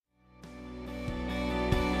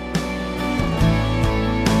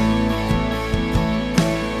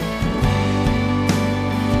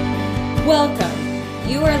Welcome.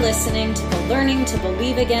 You are listening to the Learning to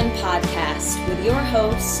Believe Again podcast with your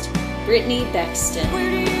host, Brittany Bexton. Where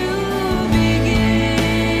do you begin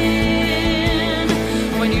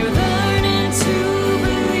when you're learning to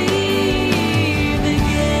believe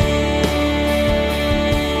again?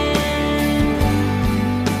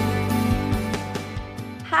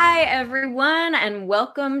 Hi, everyone, and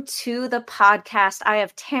welcome to the podcast. I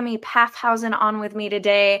have Tami Paffhausen on with me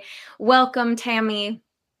today. Welcome, Tami.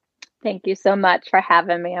 Thank you so much for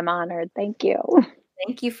having me. I'm honored. Thank you.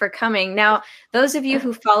 Thank you for coming. Now, those of you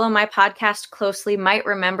who follow my podcast closely might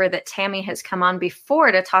remember that Tami has come on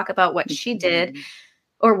before to talk about what she did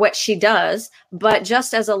or what she does. But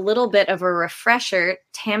just as a little bit of a refresher,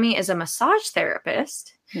 Tami is a massage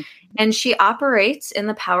therapist and she operates in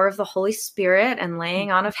the power of the Holy Spirit and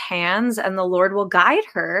laying on of hands, and the Lord will guide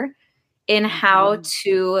her in how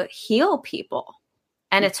to heal people.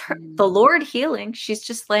 And it's the Lord healing. She's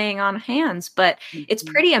just laying on hands, but it's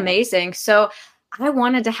pretty amazing. So I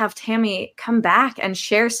wanted to have Tami come back and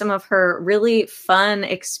share some of her really fun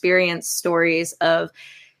experience stories of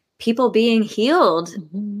people being healed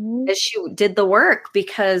as she did the work,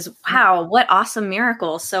 because wow, what awesome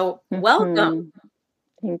miracle. So welcome.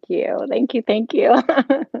 Thank you. Thank you. Thank you.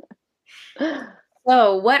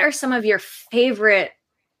 So what are some of your favorite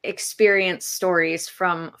experience stories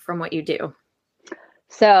from what you do?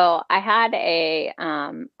 So I had a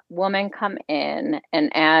woman come in,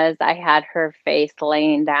 and as I had her face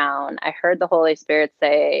laying down, I heard the Holy Spirit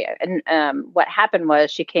say, and what happened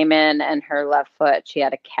was she came in and her left foot, she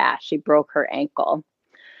had a cast. She broke her ankle.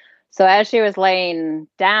 So as she was laying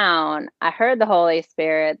down, I heard the Holy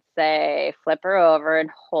Spirit say, flip her over and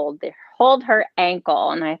hold her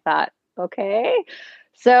ankle. And I thought, okay.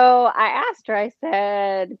 So I asked her, I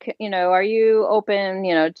said, are you open,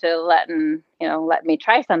 to let me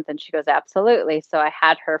try something? She goes, absolutely. So I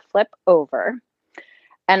had her flip over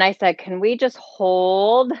and I said, can we just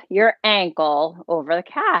hold your ankle over the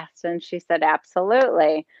cast? And she said,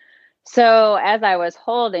 absolutely. So as I was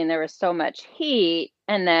holding, there was so much heat.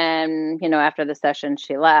 And then, after the session,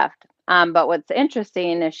 she left. But what's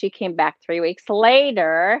interesting is she came back 3 weeks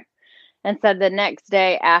later and said the next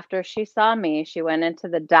day after she saw me, she went into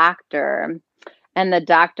the doctor, and the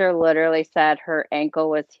doctor literally said her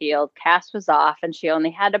ankle was healed, cast was off, and she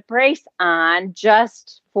only had a brace on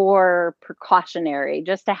just for precautionary,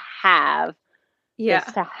 just to have.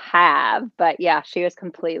 But yeah, she was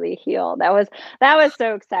completely healed. That was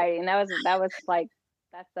so exciting. That was like,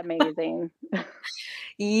 that's amazing.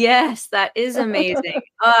 Yes, that is amazing.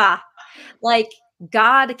 Like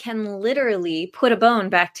God can literally put a bone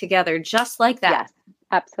back together just like that. Yes,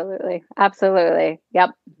 absolutely. Absolutely.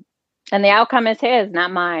 Yep. And the outcome is his,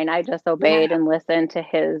 not mine. I just obeyed and listened to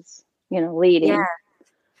his, leading. Yeah.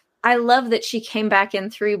 I love that she came back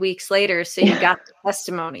in 3 weeks later, so you got the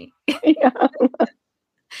testimony.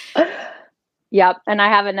 Yep. And I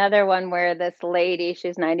have another one where this lady,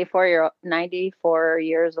 she's 94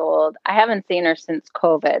 years old. I haven't seen her since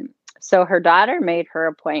COVID. So her daughter made her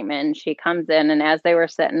appointment. She comes in, and as they were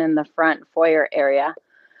sitting in the front foyer area,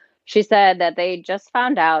 she said that they just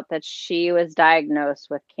found out that she was diagnosed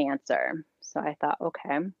with cancer. So I thought,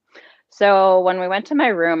 okay. So when we went to my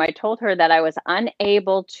room, I told her that I was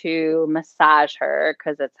unable to massage her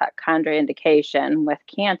because it's a contraindication with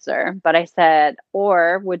cancer. But I said,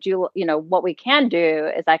 or would you, what we can do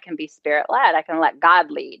is I can be spirit led. I can let God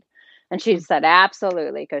lead. And she said,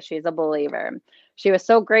 absolutely, because she's a believer. She was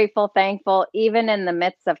so grateful, thankful, even in the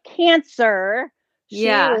midst of cancer. She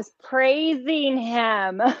was praising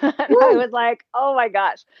him. And I was like, oh my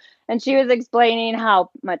gosh. And she was explaining how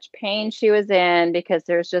much pain she was in because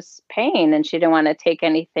there's just pain, and she didn't want to take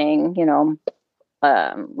anything,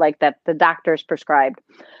 like that the doctors prescribed.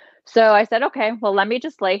 So I said, okay, well, let me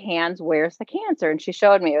just lay hands. Where's the cancer? And she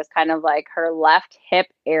showed me. It was kind of like her left hip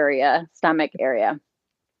area, stomach area.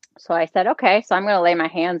 So I said, okay, so I'm going to lay my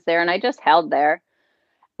hands there. And I just held there.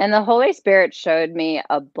 And the Holy Spirit showed me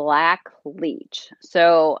a black leech.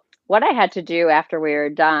 So what I had to do after we were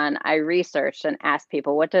done, I researched and asked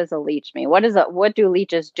people, what does a leech mean? What do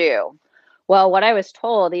leeches do? Well, what I was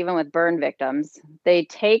told, even with burn victims, they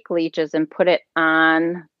take leeches and put it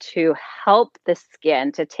on to help the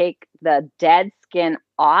skin, to take the dead skin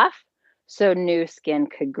off so new skin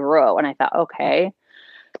could grow. And I thought, okay.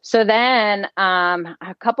 So then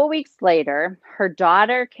a couple weeks later, her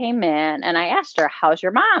daughter came in and I asked her, how's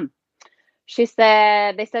your mom? They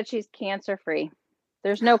said she's cancer free.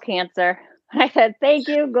 There's no cancer. I said, thank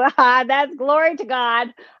you, God. That's glory to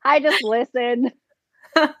God. I just listened.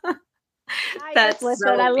 That's so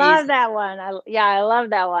I love that one. I love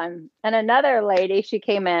that one. And another lady, she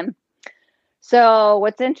came in. So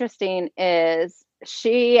what's interesting is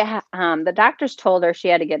the doctors told her she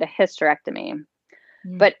had to get a hysterectomy,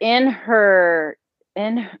 but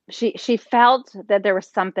she felt that there was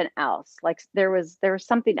something else, like there was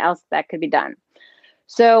something else that could be done.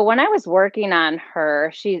 So when I was working on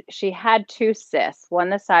her, she had two cysts, one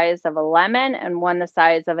the size of a lemon and one the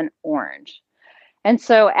size of an orange. And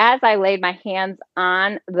so as I laid my hands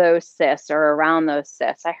on those cysts or around those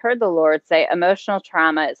cysts, I heard the Lord say, emotional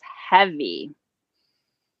trauma is heavy.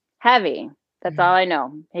 Heavy. That's all I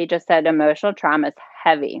know. He just said emotional trauma is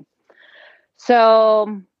heavy.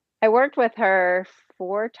 So I worked with her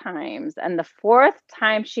 4 times. And the 4th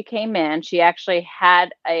time she came in, she actually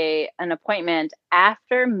had an appointment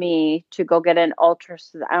after me to go get an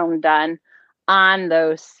ultrasound done on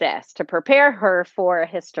those cysts to prepare her for a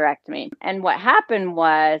hysterectomy. And what happened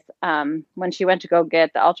was when she went to go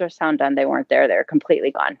get the ultrasound done, they weren't there. They were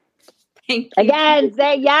completely gone. Thank you. Again,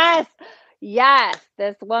 say yes. Yes,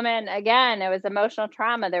 this woman, again, it was emotional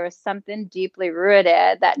trauma. There was something deeply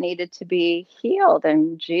rooted that needed to be healed.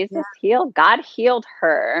 And Jesus healed. God healed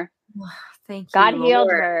her. Thank you, God healed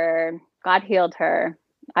Lord. her. God healed her.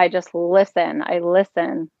 I just listen. I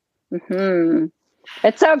listen.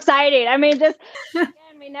 It's so exciting. I mean, just again,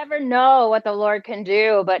 we never know what the Lord can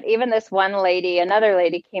do. But even this another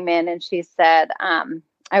lady came in and she said,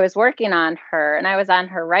 I was working on her and I was on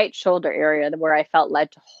her right shoulder area where I felt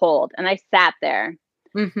led to hold. And I sat there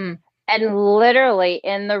and literally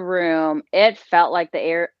in the room, it felt like the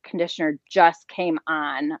air conditioner just came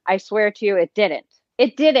on. I swear to you, it didn't.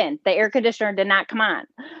 It didn't. The air conditioner did not come on.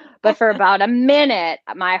 But for about a minute,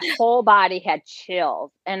 my whole body had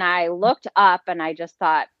chills. And I looked up and I just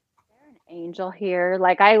thought, is there an angel here?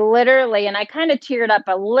 Like I literally, and I kind of teared up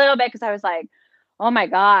a little bit because I was like, oh my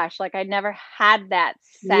gosh, like I'd never had that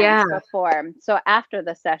sense before. So after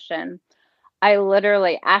the session, I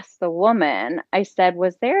literally asked the woman, I said,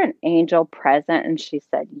 was there an angel present? And she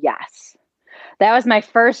said, yes. That was my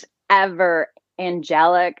first ever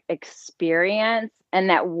angelic experience.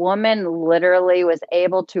 And that woman literally was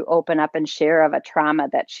able to open up and share of a trauma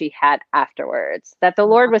that she had afterwards, that the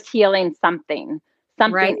Lord was healing something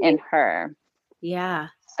in her. Yeah.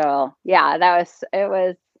 So yeah, that's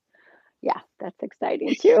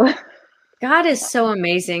exciting too. God is so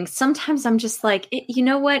amazing. Sometimes I'm just like, you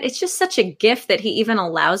know what? It's just such a gift that he even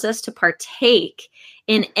allows us to partake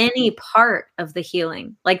in any part of the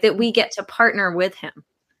healing, like that we get to partner with him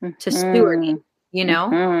to steward it,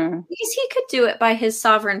 because he could do it by his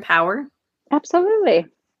sovereign power. Absolutely.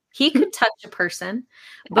 He could touch a person,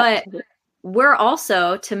 but we're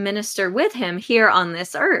also to minister with him here on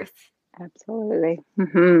this earth. Absolutely.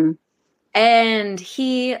 And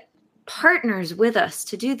he partners with us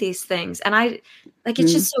to do these things. And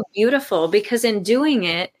it's just so beautiful because in doing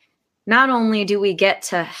it, not only do we get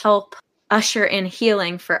to help usher in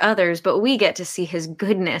healing for others, but we get to see his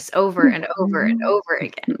goodness over and over and over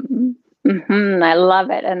again. I love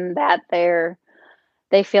it. And that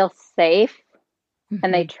they feel safe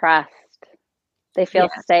and they trust. They feel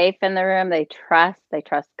safe in the room. They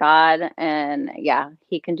trust God, and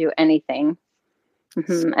he can do anything.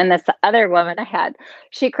 And this other woman I had,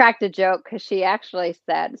 she cracked a joke because she actually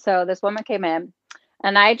said, so this woman came in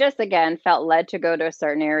and I just, again, felt led to go to a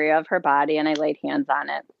certain area of her body and I laid hands on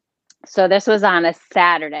it. So this was on a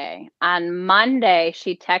Saturday. On Monday,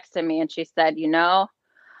 she texted me and she said,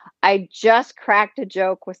 I just cracked a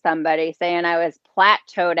joke with somebody saying I was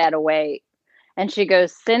plateaued at a weight. And she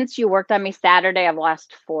goes, since you worked on me Saturday, I've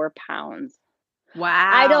lost 4 pounds.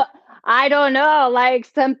 Wow. I don't know, like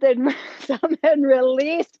something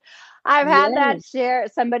released. I've had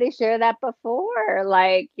somebody share that before.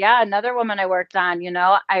 Like, another woman I worked on,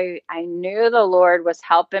 I knew the Lord was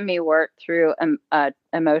helping me work through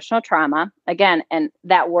emotional trauma. Again, and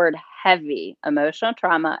that word heavy, emotional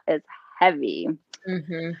trauma is heavy.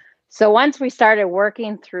 So once we started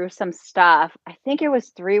working through some stuff, I think it was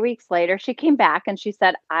 3 weeks later, she came back and she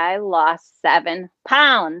said, I lost 7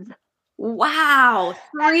 pounds. Wow.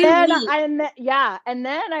 3 weeks. And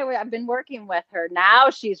then I've been working with her.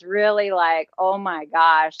 Now she's really like, oh my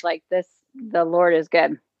gosh, like the Lord is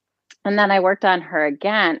good. And then I worked on her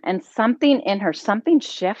again and something in her, something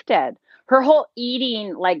shifted. Her whole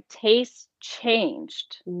eating, like taste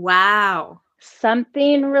changed. Wow.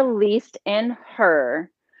 Something released in her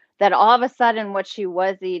that all of a sudden what she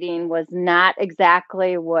was eating was not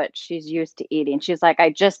exactly what she's used to eating. She's like,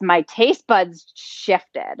 my taste buds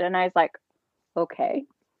shifted. And I was like, okay.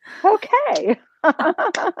 Oh,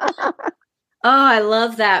 I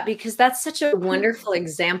love that because that's such a wonderful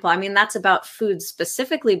example. I mean, that's about food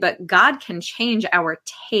specifically, but God can change our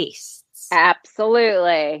tastes.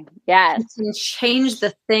 Absolutely. Yes. He can change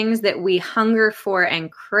the things that we hunger for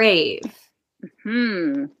and crave.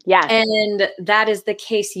 Yes. And that is the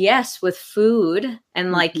case, yes, with food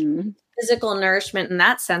and like Mhm. physical nourishment in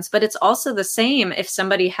that sense. But it's also the same if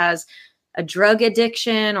somebody has a drug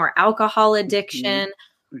addiction or alcohol addiction,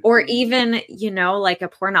 or even, like a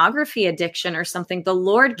pornography addiction or something. The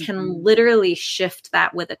Lord can literally shift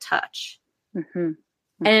that with a touch.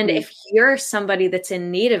 And if you're somebody that's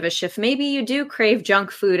in need of a shift, maybe you do crave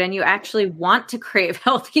junk food and you actually want to crave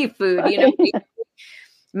healthy food.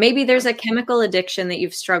 Maybe there's a chemical addiction that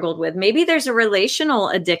you've struggled with. Maybe there's a relational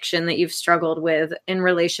addiction that you've struggled with in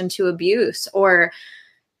relation to abuse, or,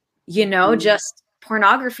 just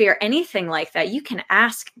pornography or anything like that. You can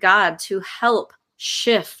ask God to help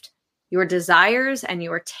shift your desires and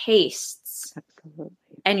your tastes. Absolutely.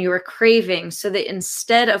 And your cravings, so that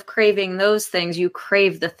instead of craving those things, you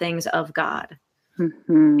crave the things of God.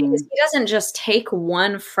 Because he doesn't just take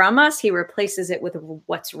one from us, he replaces it with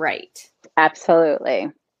what's right.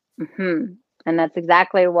 Absolutely. And that's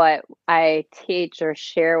exactly what I teach or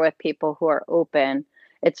share with people who are open.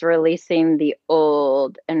 It's releasing the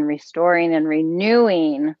old and restoring and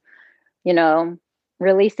renewing,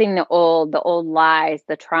 releasing the old lies,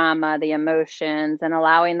 the trauma, the emotions, and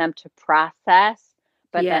allowing them to process,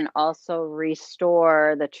 but then also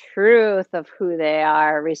restore the truth of who they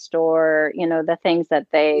are, restore, the things that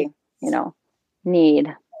they,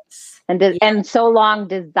 need and so long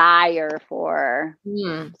desire for.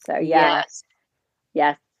 So yes.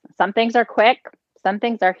 Some things are quick, some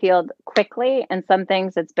things are healed quickly, and some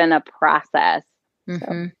things it's been a process.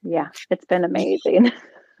 So it's been amazing.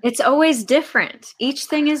 It's always different. Each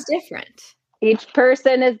thing is different. Each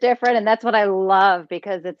person is different, and that's what I love,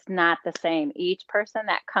 because it's not the same. Each person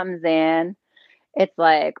that comes in, it's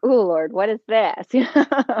like, oh Lord, what is this?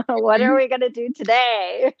 What are we going to do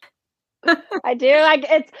today? I do.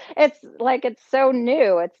 It's like, it's so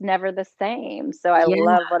new. It's never the same. So I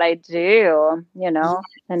love what I do,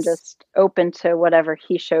 and just open to whatever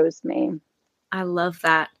he shows me. I love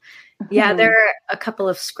that. Yeah, there are a couple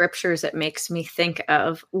of scriptures it makes me think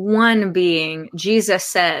of. One being, Jesus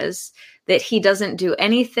says that he doesn't do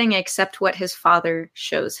anything except what his Father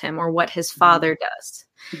shows him, or what his Father does.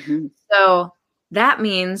 So that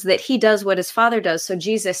means that he does what his Father does. So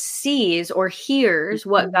Jesus sees or hears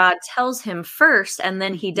what God tells him first, and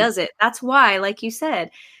then he does it. That's why, like you said,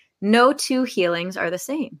 no two healings are the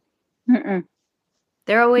same.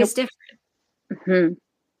 They're always different.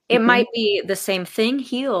 It might be the same thing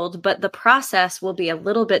healed, but the process will be a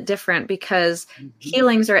little bit different, because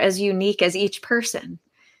healings are as unique as each person.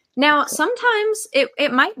 Now, sometimes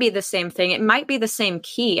it might be the same thing. It might be the same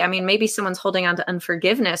key. I mean, maybe someone's holding on to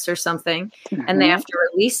unforgiveness or something, and they have to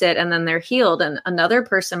release it, and then they're healed. And another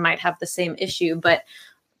person might have the same issue. But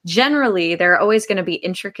generally, there are always going to be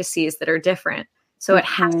intricacies that are different. So it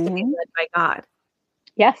has to be led by God.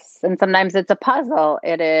 Yes. And sometimes it's a puzzle.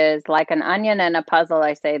 It is like an onion and a puzzle.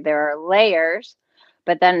 I say there are layers,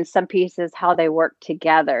 but then some pieces, how they work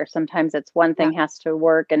together. Sometimes it's one thing has to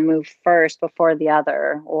work and move first before the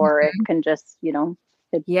other, or it can just,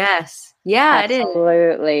 Yes. Yeah, it is.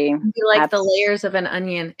 Absolutely. Like the layers of an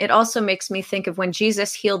onion. It also makes me think of when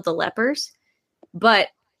Jesus healed the lepers, but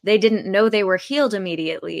they didn't know they were healed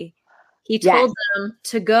immediately. He told them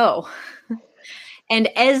to go. And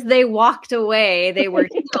as they walked away, they were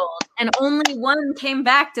healed, and only one came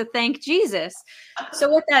back to thank Jesus. So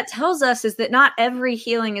what that tells us is that not every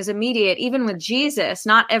healing is immediate. Even with Jesus,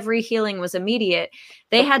 not every healing was immediate.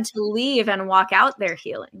 They had to leave and walk out their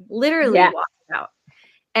healing, literally walk out.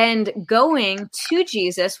 And going to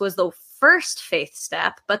Jesus was the first faith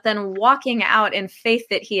step, but then walking out in faith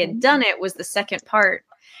that he had done it was the second part.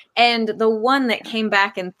 And the one that came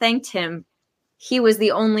back and thanked him, he was the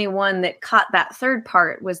only one that caught that third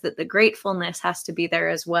part, was that the gratefulness has to be there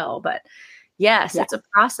as well. But yes, it's a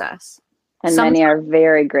process. And many are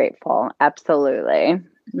very grateful. Absolutely.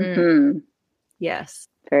 Yes.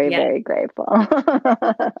 Very grateful.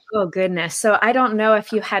 Oh, goodness. So I don't know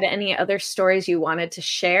if you had any other stories you wanted to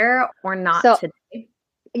share or not today.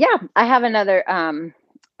 Yeah, I have another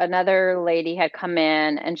lady had come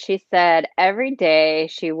in, and she said every day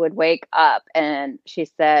she would wake up, and she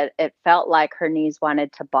said it felt like her knees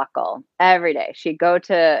wanted to buckle every day. She'd go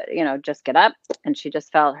to, just get up, and she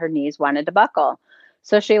just felt her knees wanted to buckle.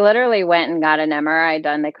 So she literally went and got an MRI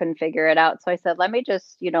done. They couldn't figure it out. So I said, let me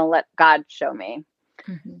just, let God show me.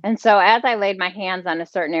 And so as I laid my hands on a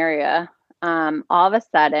certain area, all of a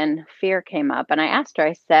sudden fear came up, and I asked her,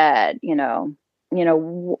 I said, fear.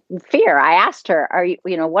 I asked her, are you,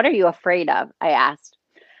 what are you afraid of? I asked.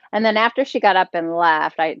 And then after she got up and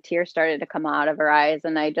left, tears started to come out of her eyes,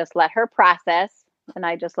 and I just let her process, and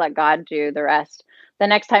I just let God do the rest. The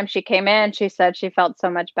next time she came in, she said she felt so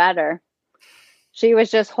much better. She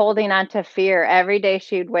was just holding on to fear. Every day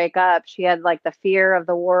she'd wake up, she had like the fear of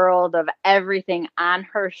the world, of everything on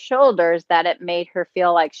her shoulders, that it made her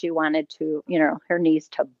feel like she wanted to, her knees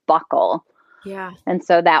to buckle. Yeah. And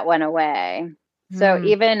so that went away. So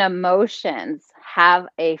even emotions have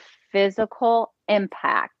a physical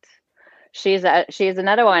impact. She's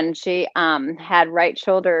another one. She had right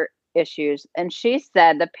shoulder issues, and she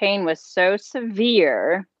said the pain was so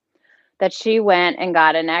severe that she went and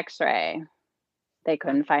got an x-ray. They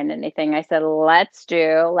couldn't find anything. I said, let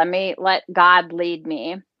God lead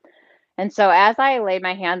me. And so as I laid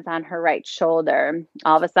my hands on her right shoulder,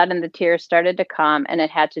 all of a sudden the tears started to come, and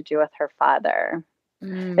it had to do with her father.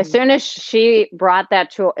 As soon as she brought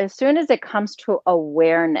that as soon as it comes to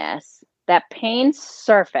awareness, that pain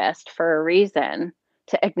surfaced for a reason,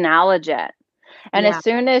 to acknowledge it. And as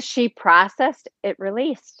soon as she processed, it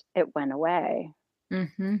released, it went away.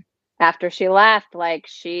 After she left, like,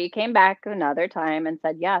 she came back another time and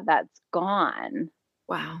said, yeah, that's gone.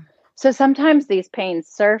 Wow. So sometimes these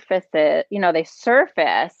pains they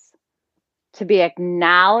surface to be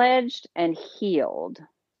acknowledged and healed.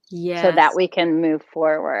 Yes. So that we can move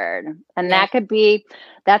forward. And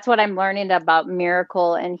that's what I'm learning about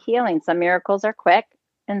miracle and healing. Some miracles are quick,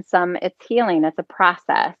 and some it's healing. It's a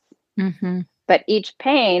process. But each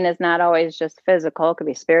pain is not always just physical. It could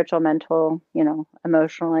be spiritual, mental,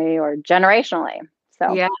 emotionally, or generationally.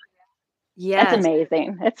 So that's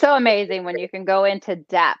amazing. It's so amazing when you can go into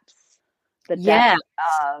depths, the depth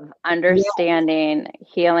of understanding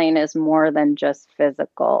healing is more than just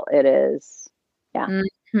physical. It is,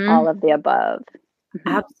 all of the above.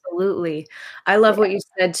 Absolutely. I love what you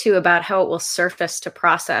said too about how it will surface to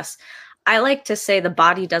process. I like to say the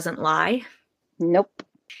body doesn't lie. Nope.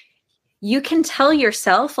 You can tell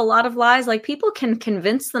yourself a lot of lies. Like, people can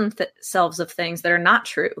convince themselves of things that are not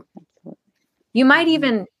true. You might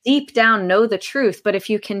even deep down know the truth, but if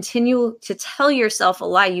you continue to tell yourself a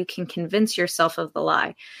lie, you can convince yourself of the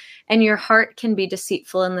lie. And your heart can be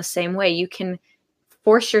deceitful in the same way. You can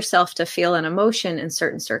force yourself to feel an emotion in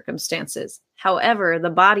certain circumstances. However, the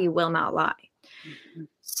body will not lie.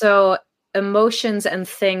 So emotions and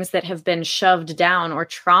things that have been shoved down, or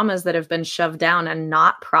traumas that have been shoved down and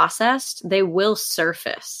not processed, they will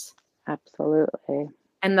surface. Absolutely.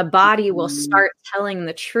 And the body will start telling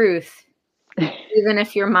the truth, even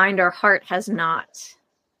if your mind or heart has not.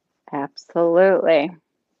 Absolutely.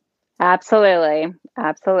 Absolutely.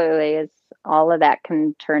 Absolutely. It's all of that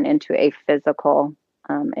can turn into a physical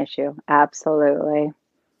issue. Absolutely.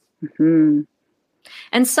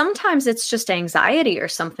 And sometimes it's just anxiety or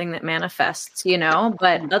something that manifests,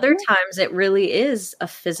 but other times it really is a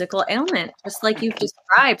physical ailment. Just like you've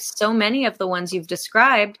described, so many of the ones you've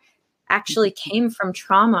described actually came from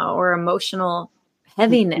trauma or emotional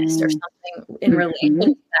heaviness or something in relation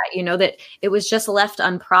to that, that it was just left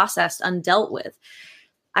unprocessed, undealt with.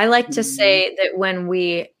 I like to say that when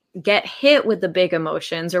we get hit with the big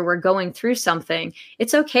emotions, or we're going through something,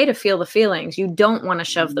 it's okay to feel the feelings. You don't want to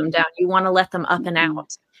shove them down. You want to let them up and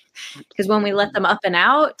out. Because when we let them up and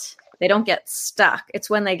out, they don't get stuck. It's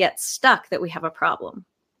when they get stuck that we have a problem.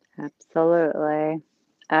 Absolutely.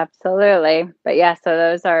 Absolutely. But yeah, so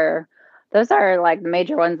those are like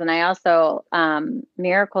major ones. And I also,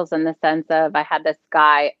 miracles in the sense of, I had this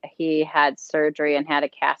guy, he had surgery and had a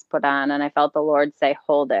cast put on, and I felt the Lord say,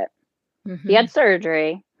 hold it. He had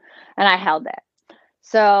surgery, and I held it.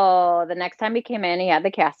 So the next time he came in, he had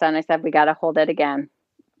the cast on. I said, we got to hold it again.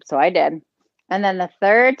 So I did. And then the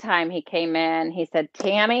third time he came in, he said,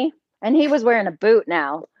 Tami, and he was wearing a boot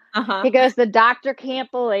now. He goes, the doctor can't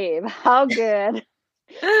believe how good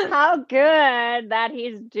that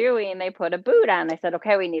he's doing. They put a boot on. I said,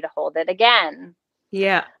 okay, we need to hold it again.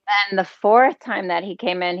 Yeah. And the fourth time that he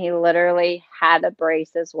came in, he literally had a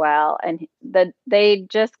brace as well. And they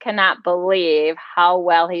just cannot believe how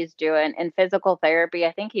well he's doing. In physical therapy,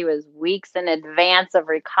 I think he was weeks in advance of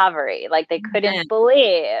recovery. Like, they couldn't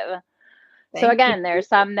believe. So again, there's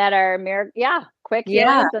some that are quick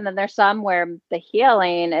healings. And then there's some where the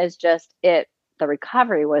healing is just the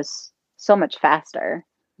recovery was so much faster.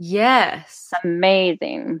 Yes.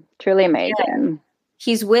 Amazing. Truly amazing. Yeah.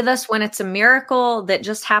 He's with us when it's a miracle that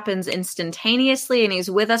just happens instantaneously, and he's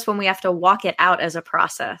with us when we have to walk it out as a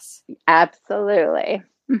process. Absolutely.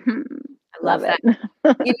 I love it.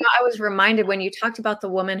 I was reminded when you talked about the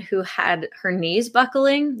woman who had her knees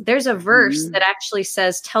buckling, there's a verse that actually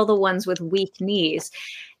says, tell the ones with weak knees.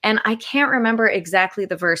 And I can't remember exactly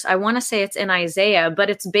the verse. I want to say it's in Isaiah, but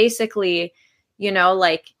it's basically,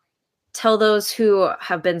 like, tell those who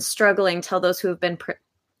have been struggling, tell those who have been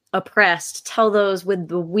oppressed, tell those with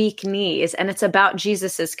the weak knees. And it's about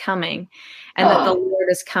Jesus's coming, and that the Lord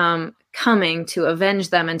is coming to avenge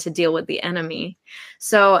them and to deal with the enemy.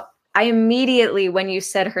 So I immediately, when you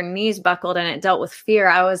said her knees buckled and it dealt with fear,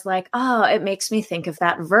 I was like, oh, it makes me think of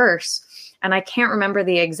that verse. And I can't remember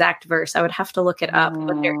the exact verse. I would have to look it up.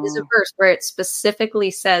 But there is a verse where it specifically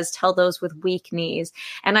says, tell those with weak knees.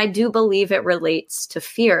 And I do believe it relates to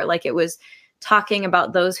fear. Like, it was talking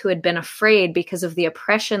about those who had been afraid because of the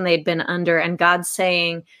oppression they'd been under. And God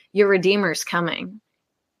saying, your Redeemer's coming.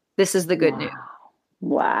 This is the good news.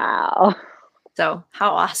 Wow. So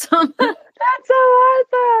how awesome. That's so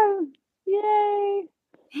awesome. Yay.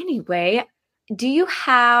 Anyway, do you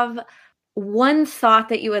have one thought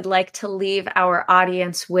that you would like to leave our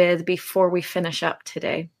audience with before we finish up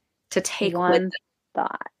today? To take with them?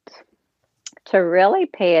 Thought. To really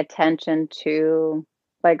pay attention to,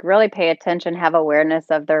 have awareness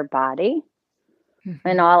of their body. Mm-hmm.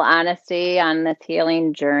 In all honesty, on this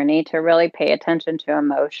healing journey, to really pay attention to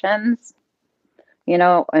emotions,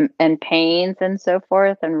 and pains and so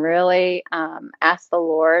forth, and really ask the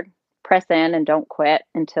Lord, press in and don't quit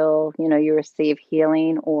until, you receive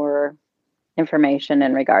healing or information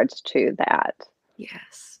in regards to that.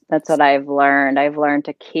 Yes. That's what I've learned. I've learned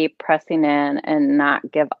to keep pressing in and not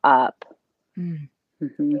give up.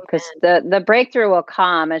 Because the breakthrough will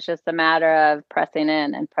come. It's just a matter of pressing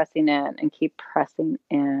in and keep pressing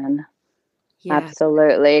in. Yes.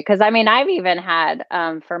 Absolutely. Because I've even had,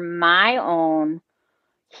 for my own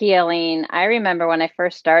healing, I remember when I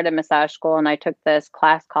first started massage school and I took this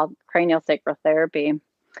class called cranial sacral therapy.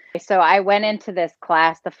 So I went into this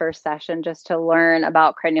class, the first session, just to learn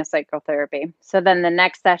about cranial sacral therapy. So then the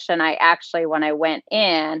next session, when I went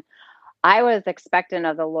in, I was expectant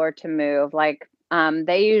of the Lord to move. Like,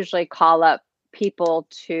 they usually call up people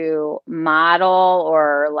to model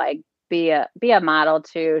or like be a model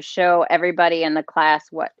to show everybody in the class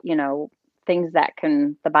what, things that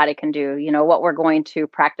the body can do, what we're going to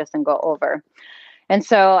practice and go over. And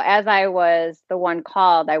so as I was the one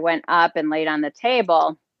called, I went up and laid on the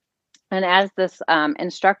table. And as this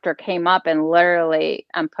instructor came up and literally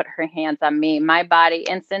put her hands on me, my body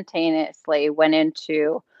instantaneously went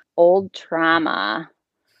into old trauma.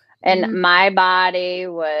 And my body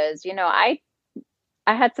was, I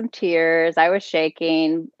had some tears. I was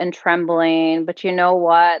shaking and trembling. But you know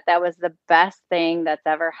what? That was the best thing that's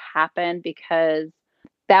ever happened, because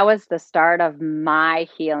that was the start of my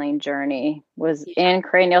healing journey, was in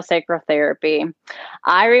cranial sacral therapy.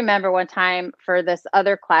 I remember one time for this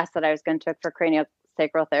other class that I was going to take for cranial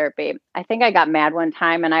sacral therapy, I think I got mad one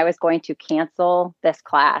time and I was going to cancel this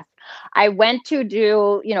class. I went to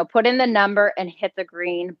do, put in the number and hit the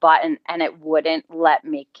green button, and it wouldn't let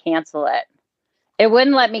me cancel it. It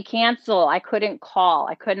wouldn't let me cancel. I couldn't call.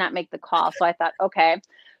 I could not make the call. So I thought, okay.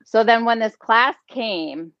 So then when this class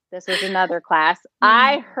came, this was another class,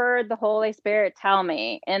 I heard the Holy Spirit tell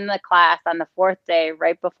me in the class on the fourth day,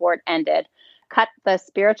 right before it ended, cut the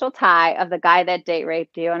spiritual tie of the guy that date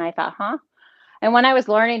raped you. And I thought, huh? And when I was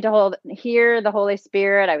learning to hear the Holy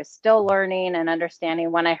Spirit, I was still learning and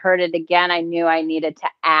understanding. When I heard it again, I knew I needed to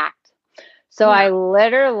act. So I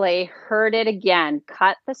literally heard it again,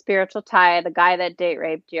 cut the spiritual tie of the guy that date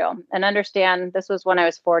raped you. And understand, this was when I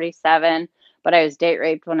was 47, but I was date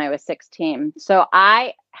raped when I was 16. So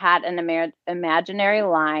I had an imaginary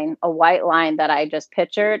line, a white line that I just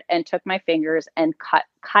pictured, and took my fingers and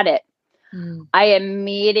cut it. I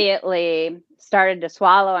immediately started to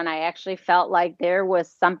swallow, and I actually felt like there was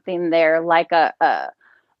something there, like a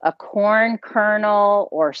corn kernel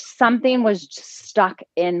or something was just stuck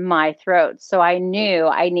in my throat. So I knew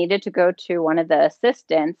I needed to go to one of the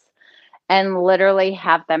assistants and literally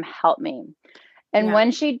have them help me. And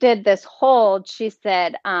when she did this hold, she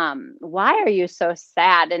said, why are you so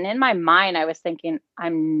sad? And in my mind, I was thinking,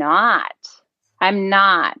 I'm not. And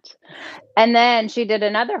then she did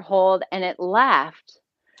another hold and it left.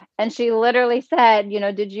 And she literally said,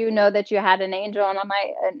 did you know that you had an angel? And I'm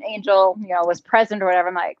like, an angel, was present or whatever.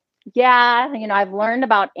 I'm like, yeah, I've learned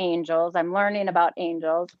about angels. I'm learning about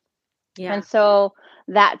angels. Yeah. And so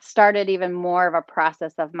that started even more of a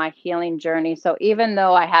process of my healing journey. So even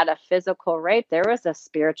though I had a physical rape, there was a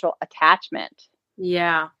spiritual attachment.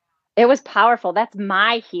 Yeah. It was powerful. That's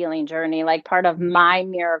my healing journey, like part of my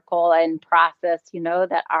miracle and process,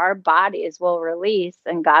 that our bodies will release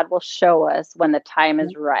and God will show us when the time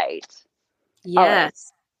is right.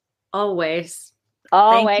 Yes. Always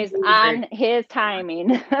on his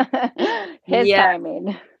timing.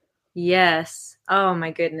 Timing. Yes. Oh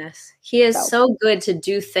my goodness. He is so good to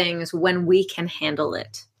do things when we can handle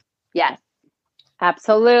it. Yes.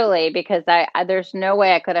 Absolutely, because I there's no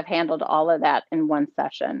way I could have handled all of that in one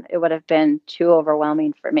session. It would have been too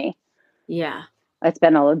overwhelming for me. Yeah. It's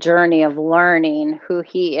been a journey of learning who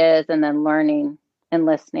he is and then learning and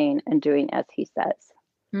listening and doing as he says.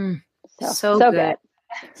 So good.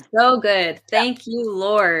 So good. Thank you,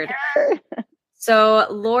 Lord. So,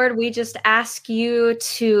 Lord, we just ask you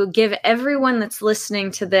to give everyone that's listening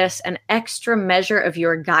to this an extra measure of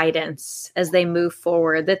your guidance as they move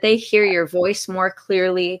forward, that they hear your voice more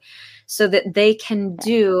clearly so that they can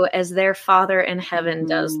do as their Father in heaven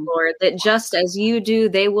does, Lord, that just as you do,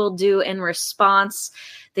 they will do in response,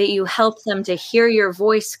 that you help them to hear your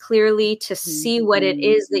voice clearly, to see what it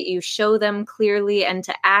is that you show them clearly, and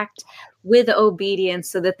to act with obedience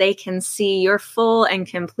so that they can see your full and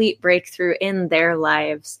complete breakthrough in their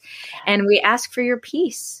lives. And we ask for your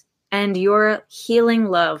peace and your healing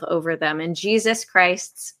love over them. In Jesus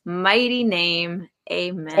Christ's mighty name,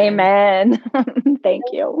 amen. Amen. Thank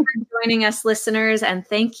you for joining us, listeners. And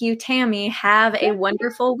thank you, Tami. Have a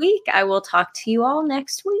wonderful week. I will talk to you all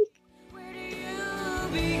next week. Where do you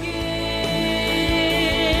begin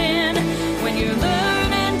when you learn?